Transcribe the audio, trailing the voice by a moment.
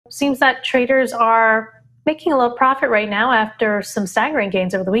seems that traders are making a little profit right now after some staggering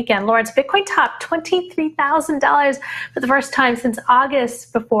gains over the weekend. Lawrence, Bitcoin topped $23,000 for the first time since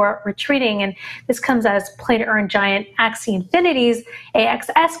August before retreating. And this comes as play-to-earn giant Axie Infinity's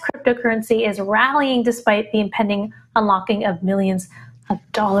AXS cryptocurrency is rallying despite the impending unlocking of millions of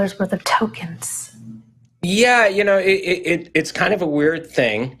dollars worth of tokens. Yeah, it's kind of a weird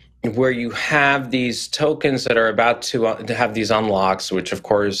thing where you have these tokens that are about to have these unlocks, which of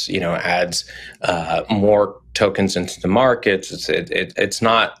course, adds more tokens into the markets.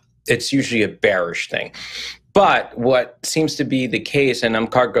 It's usually a bearish thing. But what seems to be the case, and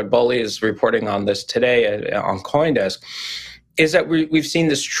Amkar Godbole is reporting on this today on CoinDesk, is that we've seen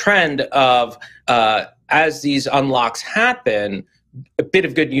this trend of as these unlocks happen, a bit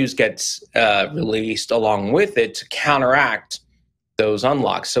of good news gets released along with it to counteract those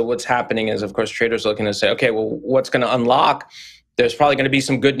unlocks. So what's happening is, of course, traders looking to say, okay, well, what's going to unlock? There's probably going to be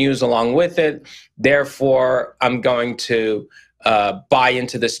some good news along with it. Therefore, I'm going to buy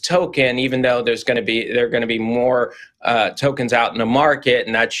into this token, even though there are going to be more tokens out in the market,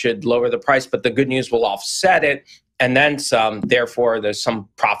 and that should lower the price. But the good news will offset it, and then some. Therefore, there's some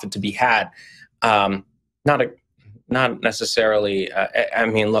profit to be had. Not necessarily. I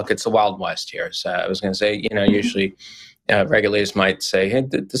mean, look, it's the Wild West here. So I was going to say, usually. Regulators might say, "Hey,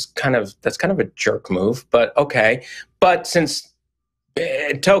 that's kind of a jerk move," but okay. But since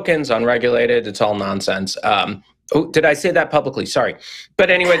tokens unregulated, it's all nonsense. Did I say that publicly? Sorry. But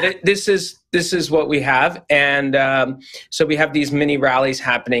anyway, this is what we have, and so we have these mini rallies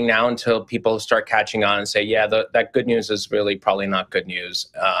happening now until people start catching on and say, "Yeah, that good news is really probably not good news."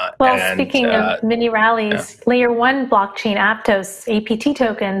 Speaking of mini rallies, Layer 1 blockchain Aptos APT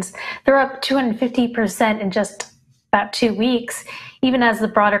tokens, they're up 250% in just about 2 weeks, even as the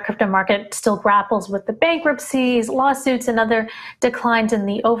broader crypto market still grapples with the bankruptcies, lawsuits, and other declines in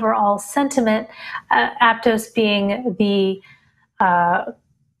the overall sentiment. Aptos being the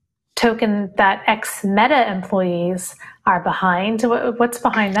token that ex-Meta employees are behind. What's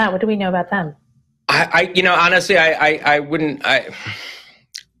behind that? What do we know about them? Honestly, I wouldn't. I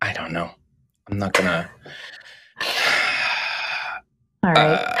don't know. I'm not gonna. All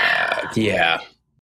right. Yeah.